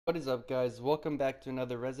What is up, guys? Welcome back to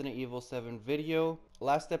another Resident Evil 7 video.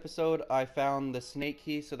 Last episode I found the snake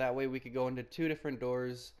key so that way we could go into two different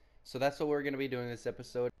doors. So that's what we're going to be doing this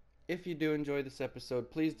episode. If you do enjoy this episode,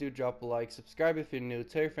 please do drop a like, subscribe if you're new,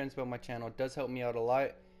 tell your friends about my channel, it does help me out a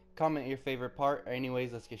lot. Comment your favorite part.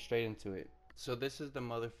 Anyways, let's get straight into it. So this is the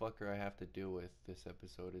motherfucker I have to deal with this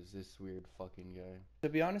episode, is this weird fucking guy. To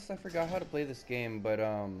be honest, I forgot how to play this game, but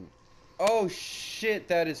oh shit,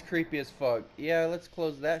 that is creepy as fuck. Yeah, let's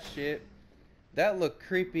close that shit. That looked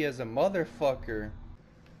creepy as a motherfucker.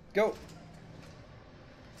 Go.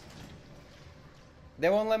 They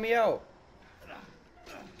won't let me out.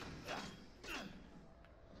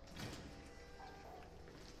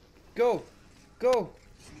 Go. Go.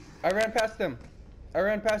 I ran past them. I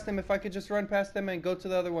ran past them. If I could just run past them and go to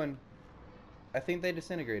the other one. I think they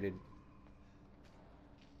disintegrated.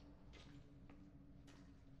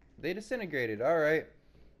 They disintegrated. Alright.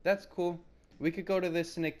 That's cool. We could go to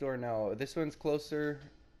this snake door now. This one's closer.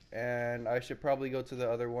 And I should probably go to the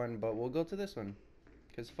other one. But we'll go to this one.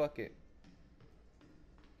 Because fuck it.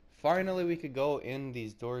 Finally we could go in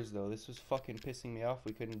these doors though. This was fucking pissing me off.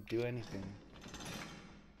 We couldn't do anything.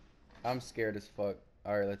 I'm scared as fuck.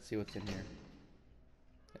 Alright, let's see what's in here.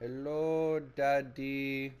 Hello,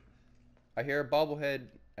 daddy. I hear a bobblehead.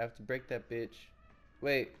 I have to break that bitch.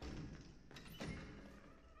 Wait.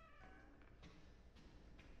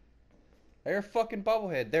 I hear a fucking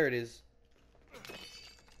bobblehead. There it is.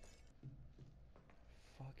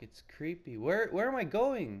 Fuck, it's creepy. Where am I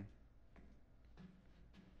going?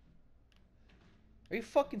 Are you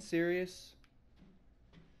fucking serious?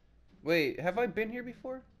 Wait, have I been here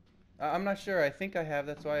before? I'm not sure. I think I have.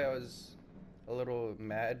 That's why I was a little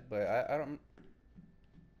mad, but I don't...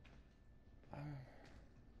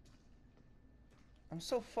 I'm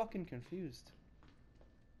so fucking confused.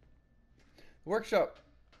 Workshop.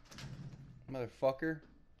 Motherfucker.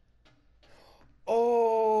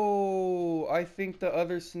 Oh, I think the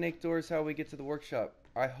other snake door is how we get to the workshop.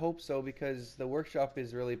 I hope so, because the workshop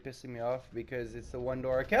is really pissing me off because it's the one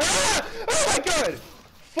door I can't... Ah! Oh my god!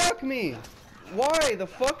 Fuck me! Why the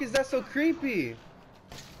fuck is that so creepy?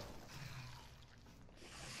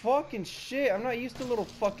 Fucking shit, I'm not used to little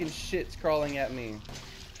fucking shits crawling at me.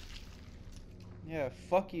 Yeah,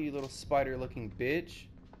 fuck you, little spider looking bitch.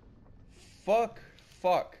 Fuck.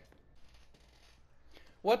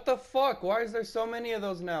 What the fuck? Why is there so many of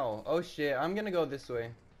those now? Oh shit, I'm gonna go this way.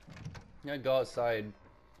 I'm gonna go outside.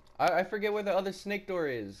 I forget where the other snake door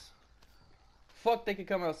is. Fuck, they could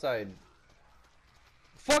come outside.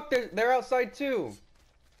 Fuck, they're outside too.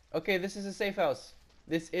 Okay, this is a safe house.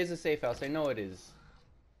 This is a safe house. I know it is.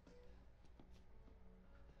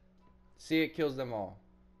 See, it kills them all.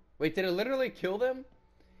 Wait, did it literally kill them?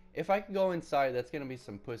 If I could go inside, that's gonna be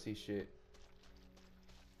some pussy shit.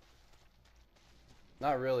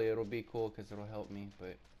 Not really, it'll be cool because it'll help me,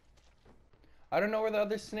 but... I don't know where the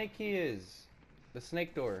other snake key is. The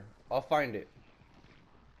snake door. I'll find it.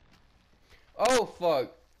 Oh,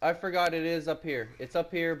 fuck. I forgot it is up here. It's up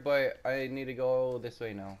here, but I need to go this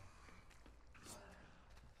way now.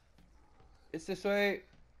 It's this way.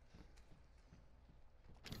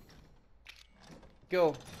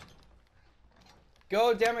 Go.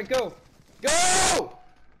 Go, damn it, go. Go!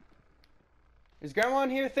 Is Grandma in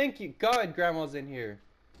here? Thank you. God, Grandma's in here.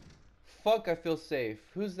 Fuck, I feel safe.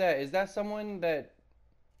 Who's that? Is that someone that...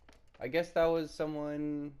 I guess that was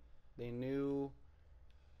someone they knew.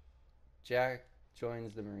 Jack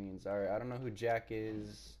joins the Marines. Alright, I don't know who Jack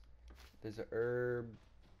is. There's a herb.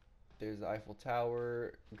 There's the Eiffel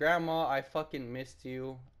Tower. Grandma, I fucking missed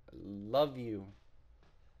you. Love you.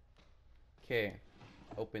 Okay.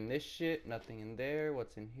 Open this shit. Nothing in there.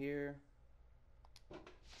 What's in here?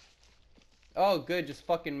 Oh, good. Just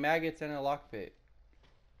fucking maggots and a lockpit.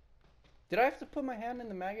 Did I have to put my hand in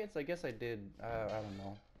the maggots? I guess I did. I don't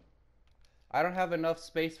know. I don't have enough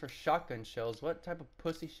space for shotgun shells. What type of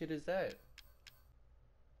pussy shit is that?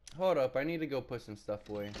 Hold up. I need to go put some stuff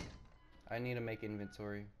away. I need to make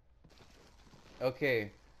inventory.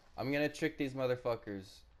 Okay. I'm gonna trick these motherfuckers.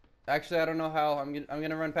 Actually, I don't know how. I'm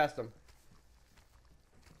gonna run past them.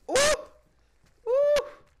 Ooh! Ooh!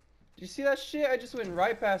 Did you see that shit? I just went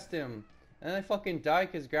right past him. And then I fucking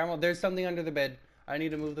died because Grandma... There's something under the bed. I need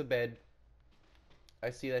to move the bed. I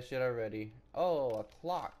see that shit already. Oh, a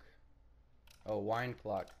clock. Oh, wine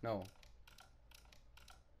clock. No.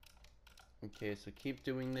 Okay, so keep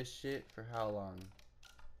doing this shit for how long?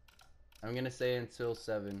 I'm gonna say until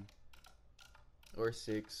 7. Or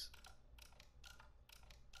 6.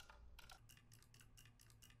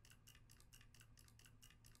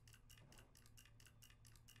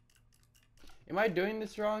 Am I doing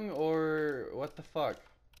this wrong or what the fuck?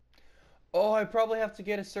 Oh, I probably have to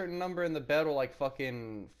get a certain number and the bed will like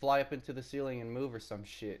fucking fly up into the ceiling and move or some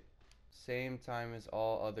shit. Same time as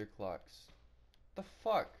all other clocks. The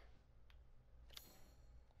fuck?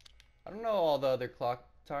 I don't know all the other clock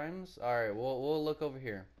times. Alright, we'll look over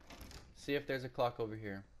here. See if there's a clock over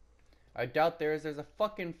here. I doubt there is. There's a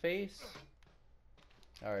fucking face.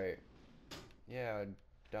 Alright. Yeah, I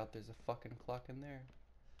doubt there's a fucking clock in there.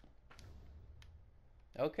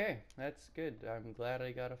 Okay, that's good. I'm glad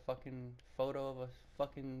I got a fucking photo of a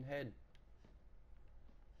fucking head.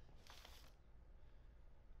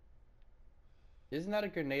 Isn't that a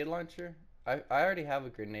grenade launcher? I already have a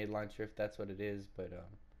grenade launcher if that's what it is, but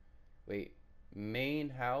wait. Main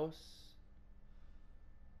house.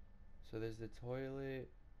 So there's the toilet.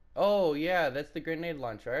 Oh yeah, that's the grenade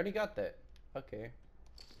launcher. I already got that. Okay.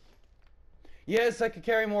 Yes, I could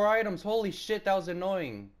carry more items. Holy shit, that was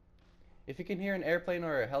annoying. If you can hear an airplane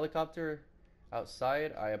or a helicopter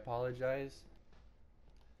outside, I apologize.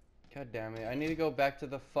 God damn it. I need to go back to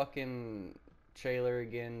the fucking trailer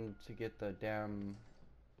again to get the damn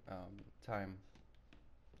time.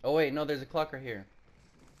 Oh wait, no, there's a clock right here.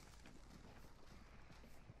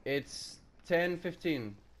 It's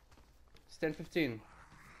 10:15. It's 10:15.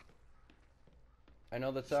 I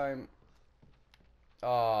know the time.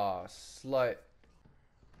 Aw, slut.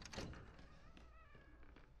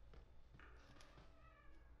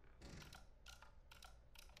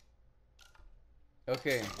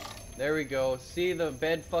 Okay, there we go. See, the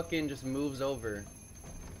bed fucking just moves over.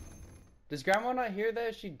 Does grandma not hear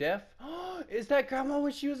that? Is she deaf? Is that grandma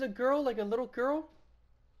when she was a girl? Like a little girl?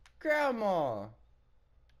 Grandma!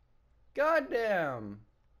 Goddamn!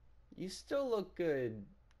 You still look good.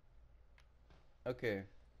 Okay.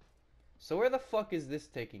 So where the fuck is this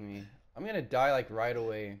taking me? I'm gonna die like right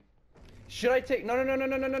away. Should I take? No, no, no, no,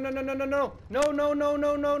 no, no, no, no, no, no, no, no, no, no, no,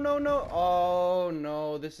 no, no, no, no. Oh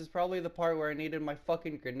no, this is probably the part where I needed my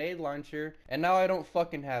fucking grenade launcher, and now I don't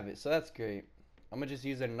fucking have it. So that's great. I'm gonna just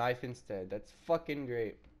use a knife instead. That's fucking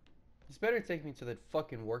great. This better take me to the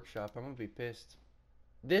fucking workshop. I'm gonna be pissed.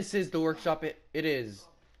 This is the workshop. It is.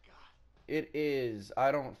 It is.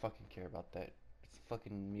 I don't fucking care about that. It's a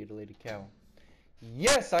fucking mutilated cow.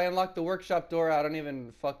 Yes, I unlocked the workshop door. I don't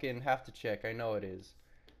even fucking have to check. I know it is.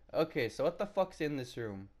 Okay, so what the fuck's in this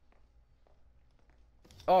room?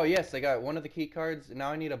 Oh, yes, I got one of the key cards.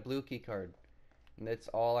 Now I need a blue key card. And that's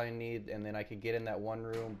all I need, and then I could get in that one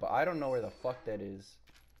room. But I don't know where the fuck that is.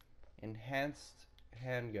 Enhanced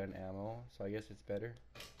handgun ammo. So I guess it's better.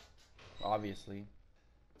 Obviously.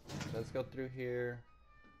 So let's go through here.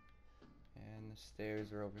 And the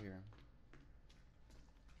stairs are over here.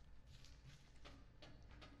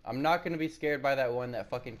 I'm not gonna be scared by that one that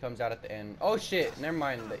fucking comes out at the end. Oh shit, never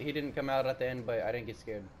mind. He didn't come out at the end, but I didn't get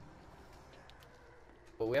scared.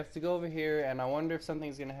 But we have to go over here, and I wonder if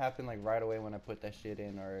something's gonna happen like right away when I put that shit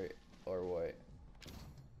in, or what.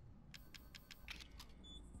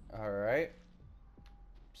 Alright.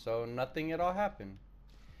 So nothing at all happened.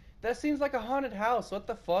 That seems like a haunted house. What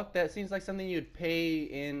the fuck? That seems like something you'd pay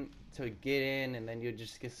in to get in, and then you'd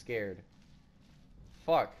just get scared.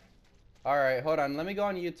 Fuck. Alright, hold on. Let me go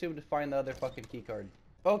on YouTube to find the other fucking keycard.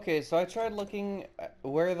 Okay, so I tried looking at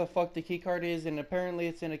where the fuck the keycard is, and apparently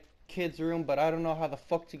it's in a kid's room, but I don't know how the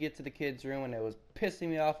fuck to get to the kid's room, and it was pissing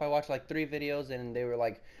me off. I watched like 3 videos, and they were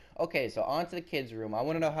like, okay, so on to the kid's room. I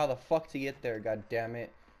want to know how the fuck to get there, god damn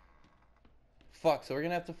it. Fuck, so we're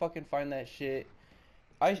gonna have to fucking find that shit.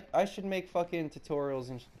 I should make fucking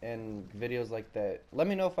tutorials and videos like that. Let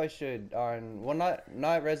me know if I should on, well,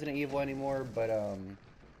 not Resident Evil anymore, but on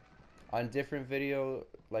different video,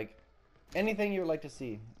 like anything you would like to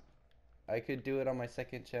see. I could do it on my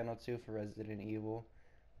second channel too for Resident Evil,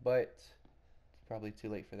 but it's probably too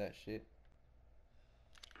late for that shit.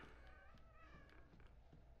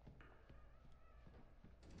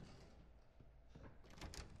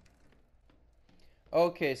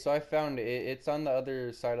 Okay, so I found it. It's on the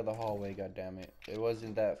other side of the hallway, god damn it. It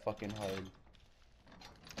wasn't that fucking hard.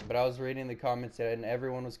 But I was reading the comments and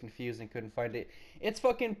everyone was confused and couldn't find it. It's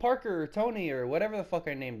fucking Parker or Tony or whatever the fuck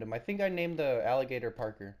I named him. I think I named the alligator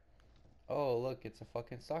Parker. Oh, look, it's a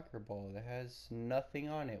fucking soccer ball that has nothing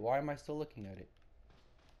on it. Why am I still looking at it?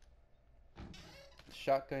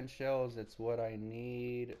 Shotgun shells, that's what I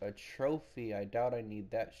need. A trophy, I doubt I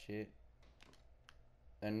need that shit.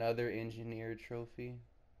 Another engineer trophy.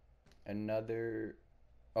 Another...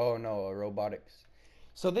 Oh no, a robotics.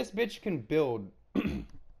 So this bitch can build.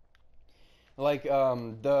 Like,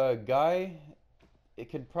 the guy,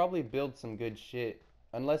 it could probably build some good shit.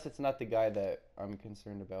 Unless it's not the guy that I'm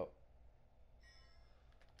concerned about.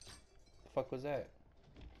 The fuck was that?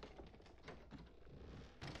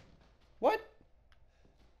 What?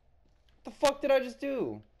 The fuck did I just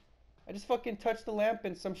do? I just fucking touched the lamp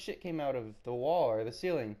and some shit came out of the wall or the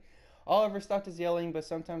ceiling. Oliver stopped his yelling, but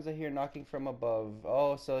sometimes I hear knocking from above.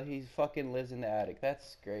 Oh, so he fucking lives in the attic.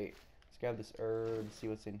 That's great. Let's grab this herb, see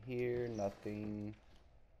what's in here. Nothing.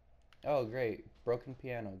 Oh, great. Broken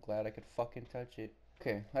piano. Glad I could fucking touch it.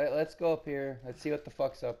 Okay, let's go up here. Let's see what the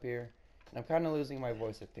fuck's up here. I'm kind of losing my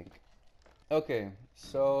voice, I think. Okay,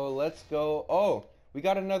 so let's go. Oh, we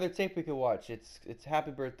got another tape we could watch. It's Happy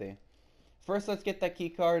Birthday. First, let's get that key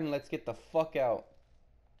card and let's get the fuck out.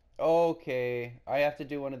 Okay, I have to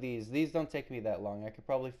do one of these. These don't take me that long. I could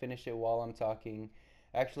probably finish it while I'm talking.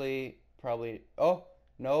 Actually, probably. Oh,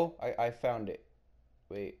 no, I found it.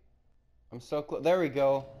 Wait, I'm so close. There we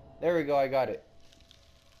go. There we go, I got it.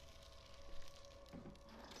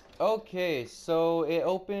 Okay, so it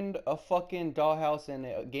opened a fucking dollhouse and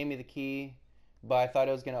it gave me the key, but I thought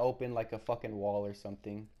it was gonna open like a fucking wall or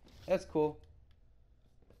something. That's cool.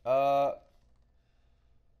 Uh,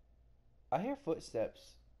 I hear footsteps.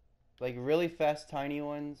 Like really fast, tiny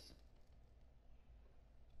ones.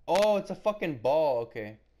 Oh, it's a fucking ball.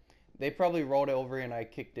 Okay. They probably rolled it over and I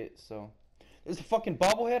kicked it, so. There's a fucking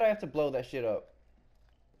bobblehead. I have to blow that shit up.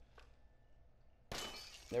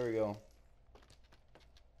 There we go.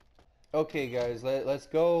 Okay, guys, let's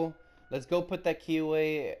go. Let's go put that key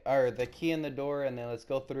away, or the key in the door, and then let's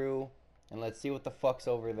go through and let's see what the fuck's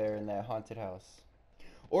over there in that haunted house.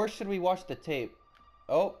 Or should we watch the tape?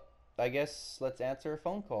 Oh, I guess let's answer a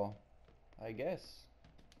phone call. I guess.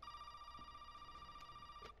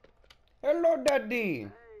 Hello, Daddy. Hey,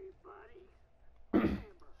 buddy. Remember,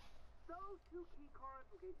 those two key cards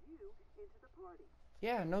will get you into the party.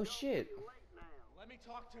 Yeah, no shit. Don't be late now. Let me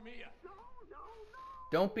talk to Mia. No.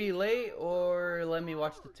 Don't be late, or let me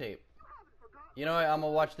watch the tape. You know what? I'm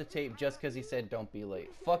gonna watch the tape just because he said don't be late.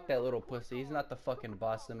 Fuck that little pussy. He's not the fucking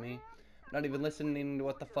boss of me. I'm not even listening to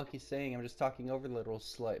what the fuck he's saying. I'm just talking over the little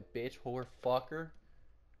slut, bitch, whore, fucker.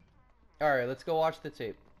 Alright, let's go watch the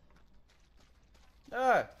tape.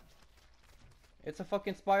 Ah! It's a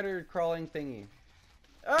fucking spider crawling thingy.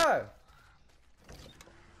 Ah!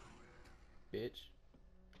 Bitch.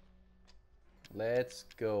 Let's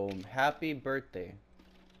go. Happy birthday.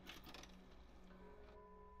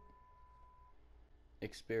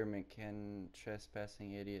 Experiment. Can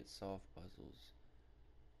trespassing idiots solve puzzles?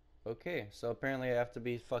 Okay, so apparently I have to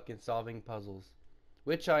be fucking solving puzzles.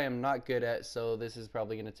 Which I am not good at, so this is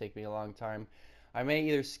probably going to take me a long time. I may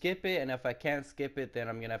either skip it, and if I can't skip it, then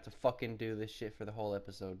I'm going to have to fucking do this shit for the whole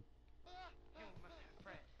episode.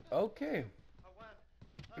 Okay.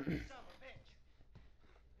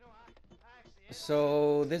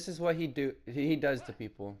 So this is what he does to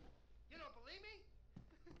people. You don't believe me?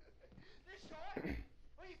 This short?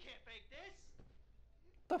 Well, you can't fake this.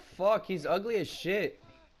 The fuck? He's ugly as shit.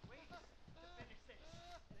 Wait to finish this.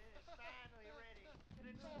 It's finally ready, and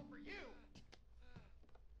it's all for you.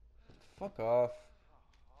 Fuck off.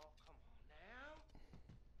 Oh, come on now.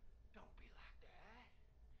 Don't be like that.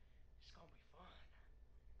 It's gonna be fun.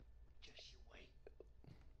 Just you wait.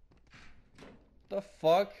 The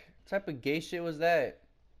fuck? What type of gay shit was that?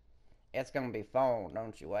 It's gonna be fun,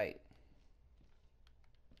 don't you wait.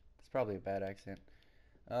 It's probably a bad accent.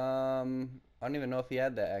 I don't even know if he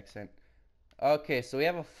had that accent. Okay, so we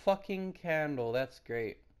have a fucking candle. That's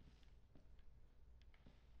great.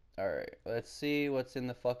 Alright, let's see what's in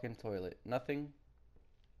the fucking toilet. Nothing?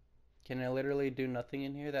 Can I literally do nothing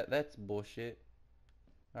in here? That's bullshit.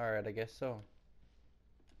 Alright, I guess so.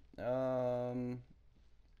 It's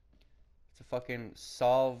a fucking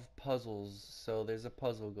solve puzzles. So there's a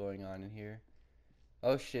puzzle going on in here.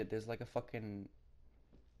 Oh shit, there's like a fucking...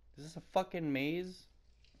 Is this a fucking maze?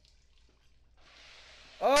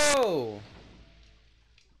 Oh!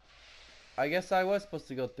 I guess I was supposed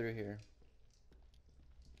to go through here.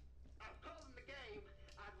 I'm calling the game.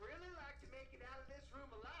 I'd really like to make it out of this room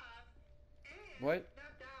alive and What?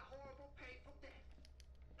 not die a horrible, painful death.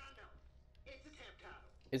 I know. It's a temp title.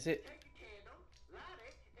 Is it... Take a candle, light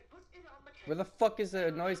it, and put it on the candle. Where the fuck is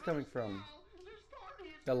the noise coming from? This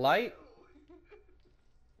party is The light?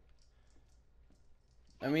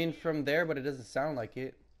 I mean, from there, but it doesn't sound like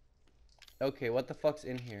it. Okay, what the fuck's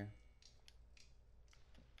in here?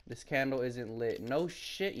 This candle isn't lit. No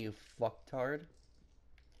shit, you fucktard.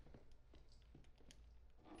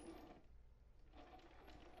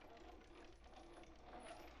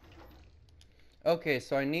 Okay,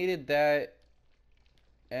 so I needed that.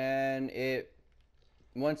 And it...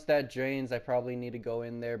 Once that drains, I probably need to go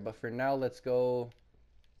in there. But for now, let's go...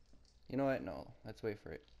 You know what? No, let's wait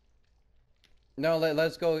for it. No,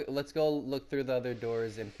 let's go look through the other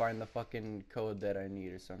doors and find the fucking code that I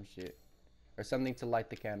need or some shit. Or something to light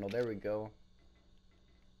the candle. There we go.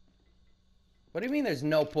 What do you mean there's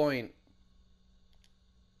no point?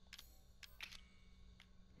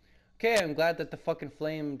 Okay, I'm glad that the fucking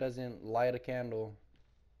flame doesn't light a candle.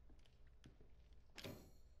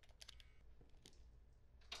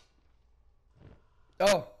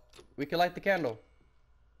 Oh, we can light the candle.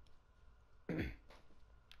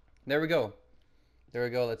 There we go. There we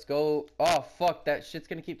go. Let's go. Oh, fuck. That shit's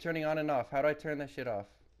gonna keep turning on and off. How do I turn that shit off?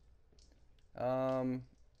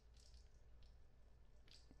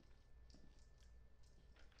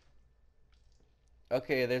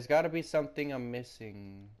 Okay, there's gotta be something I'm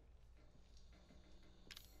missing.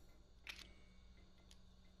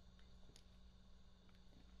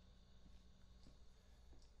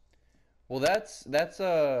 Well, that's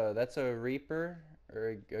a Reaper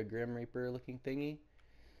or a Grim Reaper looking thingy.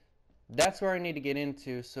 That's where I need to get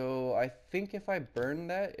into. So I think if I burn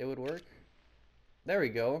that, it would work. There we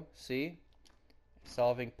go. See?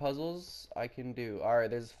 Solving puzzles I can do. Alright,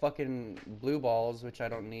 there's fucking blue balls, which I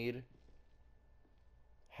don't need.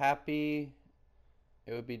 Happy.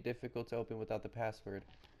 It would be difficult to open without the password.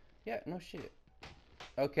 Yeah, no shit.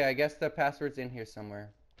 Okay, I guess the password's in here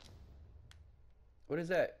somewhere. What is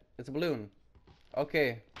that? It's a balloon.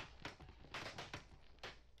 Okay.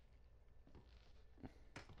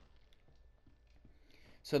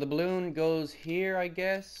 So the balloon goes here, I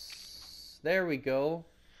guess. There we go.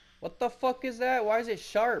 What the fuck is that? Why is it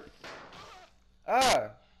sharp?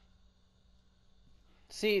 Ah!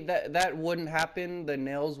 See, that wouldn't happen. The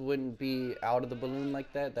nails wouldn't be out of the balloon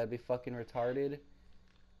like that. That'd be fucking retarded.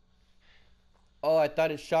 Oh, I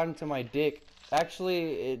thought it shot into my dick.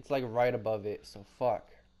 Actually, it's like right above it, so fuck.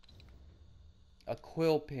 A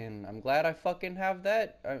quill pin. I'm glad I fucking have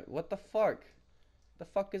that. What the fuck? The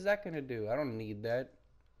fuck is that gonna do? I don't need that.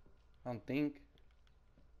 I don't think.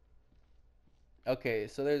 Okay,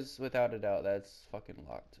 so there's, without a doubt, that's fucking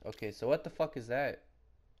locked. Okay, so what the fuck is that?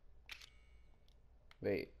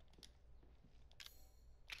 Wait.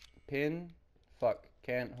 Pin? Fuck.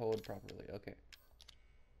 Can't hold properly. Okay.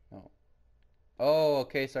 No. Oh,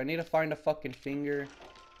 okay, so I need to find a fucking finger.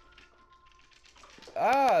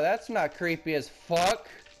 Ah, that's not creepy as fuck.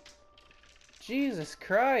 Jesus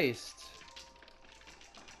Christ.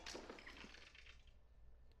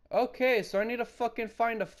 Okay, so I need to fucking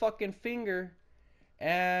find a fucking finger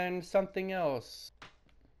and something else.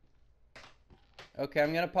 Okay,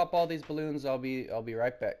 I'm gonna pop all these balloons. I'll be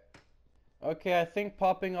right back. Okay, I think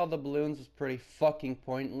popping all the balloons was pretty fucking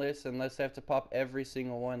pointless unless I have to pop every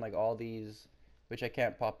single one, like all these, which I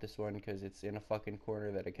can't pop this one because it's in a fucking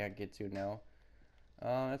corner that I can't get to now.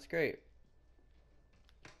 That's great.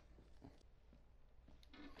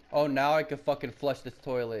 Oh, now I can fucking flush this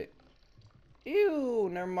toilet. Ew,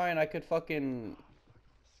 never mind. I can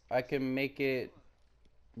make it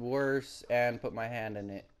worse and put my hand in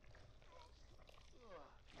it.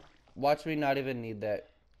 Watch me not even need that.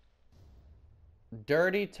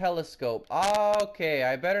 Dirty telescope. Okay,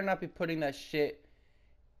 I better not be putting that shit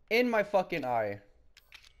in my fucking eye.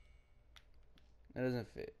 That doesn't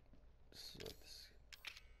fit.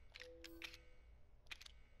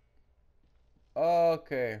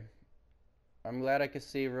 Okay. I'm glad I could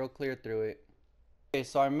see real clear through it. Okay,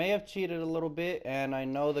 so I may have cheated a little bit, and I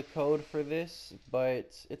know the code for this,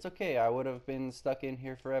 but it's okay. I would have been stuck in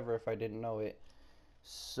here forever if I didn't know it.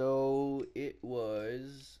 So it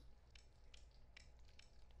was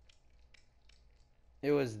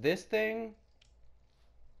this thing,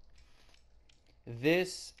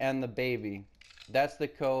 this, and the baby. That's the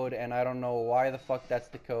code, and I don't know why the fuck that's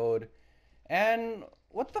the code. And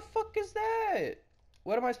what the fuck is that?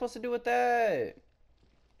 What am I supposed to do with that?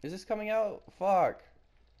 Is this coming out? Fuck.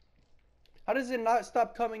 How does it not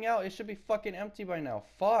stop coming out? It should be fucking empty by now.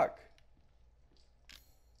 Fuck.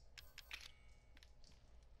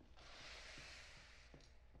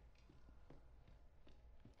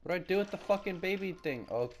 What do I do with the fucking baby thing?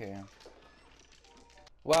 Okay.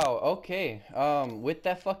 Wow, okay. With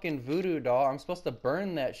that fucking voodoo doll, I'm supposed to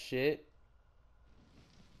burn that shit.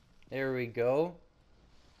 There we go.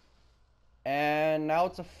 And now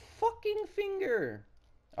it's a fucking finger.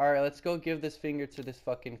 Alright, let's go give this finger to this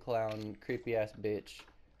fucking clown, creepy ass bitch.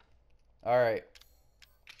 Alright.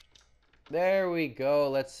 There we go.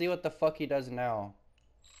 Let's see what the fuck he does now.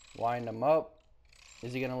 Wind him up.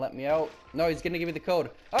 Is he gonna let me out? No, he's gonna give me the code.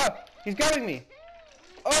 Ah! He's grabbing me!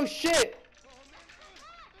 Oh shit!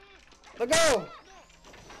 Let go!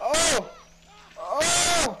 Oh!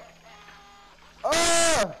 Oh!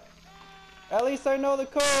 Ah! At least I know the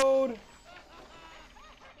code!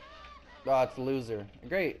 Oh, it's a loser.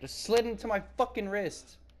 Great, just slid into my fucking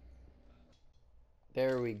wrist.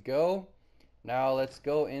 There we go. Now let's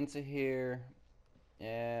go into here.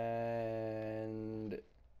 And...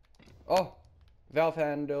 oh! Valve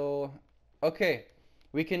handle. Okay.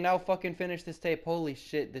 We can now fucking finish this tape. Holy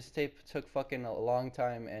shit, this tape took fucking a long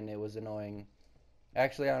time and it was annoying.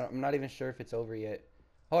 Actually, I'm not even sure if it's over yet.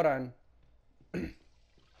 Hold on. You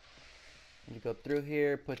go through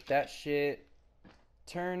here, put that shit,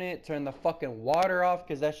 turn the fucking water off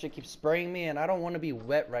because that shit keeps spraying me and I don't want to be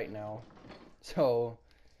wet right now. So,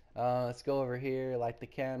 let's go over here, light the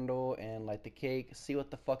candle and light the cake, see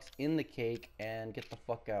what the fuck's in the cake and get the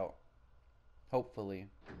fuck out. Hopefully.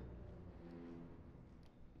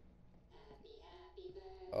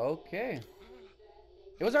 Okay.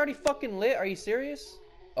 It was already fucking lit. Are you serious?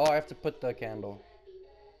 Oh, I have to put the candle.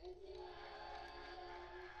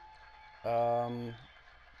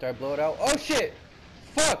 Do I blow it out? Oh shit!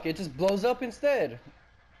 Fuck! It just blows up instead.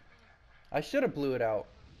 I should have blew it out.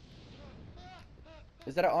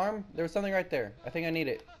 Is that an arm? There was something right there. I think I need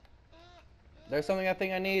it. There's something I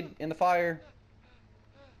think I need in the fire.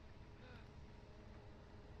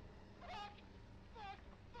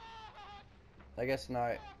 I guess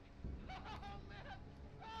not.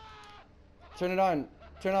 Turn it on.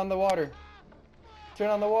 Turn on the water. Turn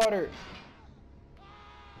on the water.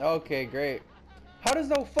 Okay, great. How does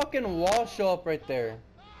the fucking wall show up right there?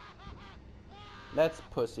 That's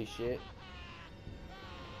pussy shit.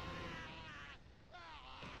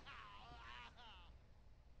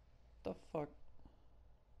 The fuck?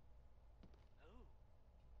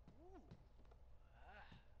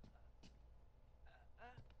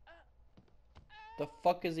 The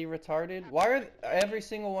fuck is he retarded? Why are every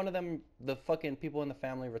single one of them, the fucking people in the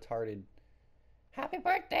family, retarded? Happy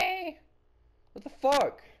birthday! What the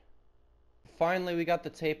fuck? Finally, we got the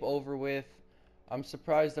tape over with. I'm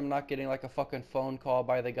surprised I'm not getting like a fucking phone call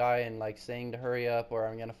by the guy and like saying to hurry up or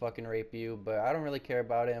I'm gonna fucking rape you, but I don't really care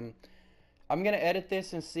about him. I'm gonna edit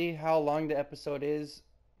this and see how long the episode is.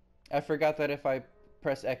 I forgot that if I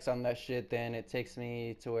press X on that shit, then it takes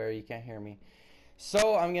me to where you can't hear me.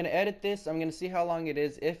 So I'm gonna edit this. I'm gonna see how long it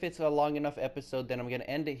is. If it's a long enough episode, then I'm gonna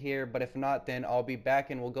end it here. But if not, then I'll be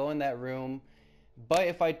back and we'll go in that room. But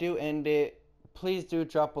if I do end it, please do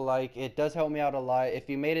drop a like. It does help me out a lot. If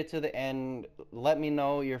you made it to the end, let me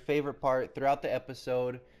know your favorite part throughout the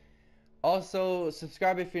episode. Also,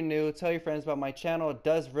 subscribe if you're new. Tell your friends about my channel. It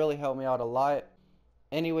does really help me out a lot.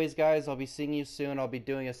 Anyways, guys, I'll be seeing you soon. I'll be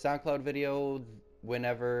doing a SoundCloud video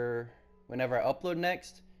whenever I upload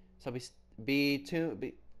next. So be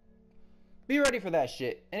ready for that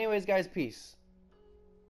shit. Anyways, guys, peace.